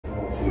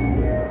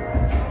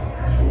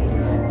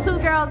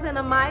Girls and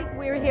a Mic.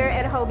 We're here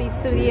at Hobi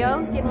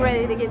Studios getting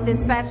ready to get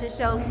this fashion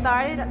show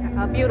started,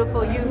 a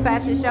beautiful youth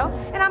fashion show.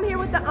 And I'm here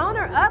with the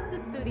owner of the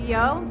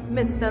studio,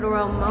 Mr.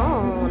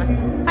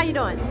 Ramone. How you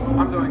doing?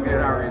 I'm doing good.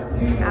 How are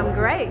you? I'm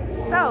great.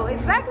 So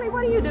exactly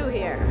what do you do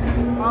here?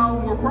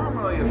 We're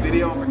primarily a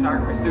video and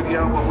photography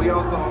studio, but we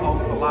also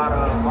host a lot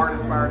of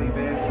art-inspired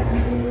events.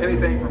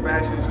 Anything from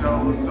fashion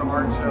shows to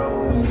art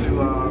shows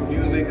to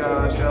music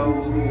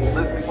shows,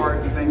 listening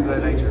parties, and things of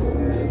that nature.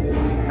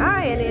 All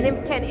right,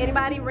 and can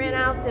anybody rent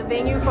out the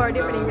venue for a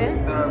different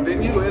event? The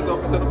venue is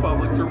open to the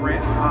public to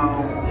rent.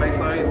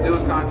 Basically, all you do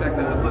is contact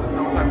us, let us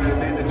know what type of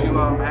event that you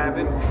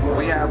having.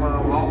 We have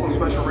also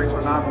special rates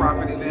for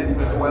nonprofit events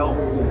as well,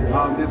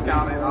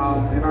 discounted.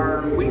 And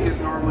our week is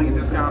normally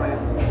discounted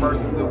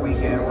versus the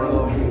weekend. We're a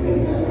little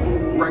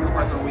regular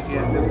price on the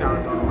weekend,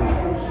 discounted on the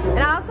weekend. And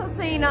I also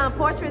seen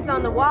portraits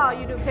on the wall.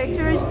 You do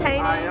pictures,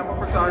 painting? I am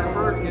a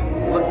photographer. You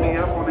can look me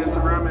up on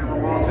Instagram at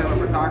Ramone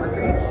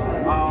Photography.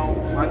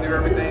 I do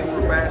everything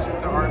from fashion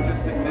to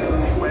artistic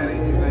news,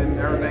 weddings, and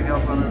everything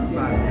else under the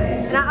sun.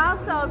 And I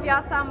also, if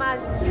y'all saw my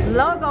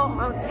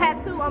logo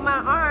tattoo on my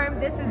arm,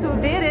 this is who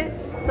did it.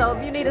 So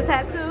if you need a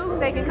tattoo,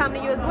 they can come to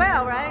you as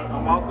well, right?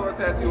 I'm also a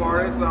tattoo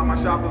artist. My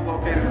shop is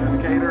located in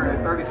Decatur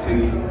at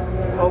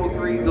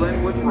 3203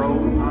 Glenwood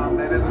Road.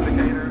 That is in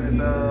Decatur at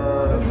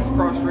the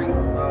cross street,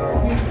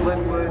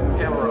 Glenwood and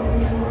Keller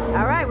Road.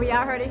 All right, we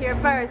all heard it here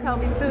first.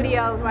 Hobi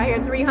Studios right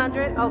here,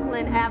 300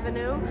 Oakland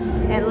Avenue,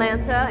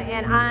 Atlanta.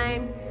 And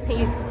I'm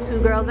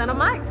 2 Girls and a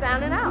Mic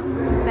signing out.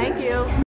 Thank you.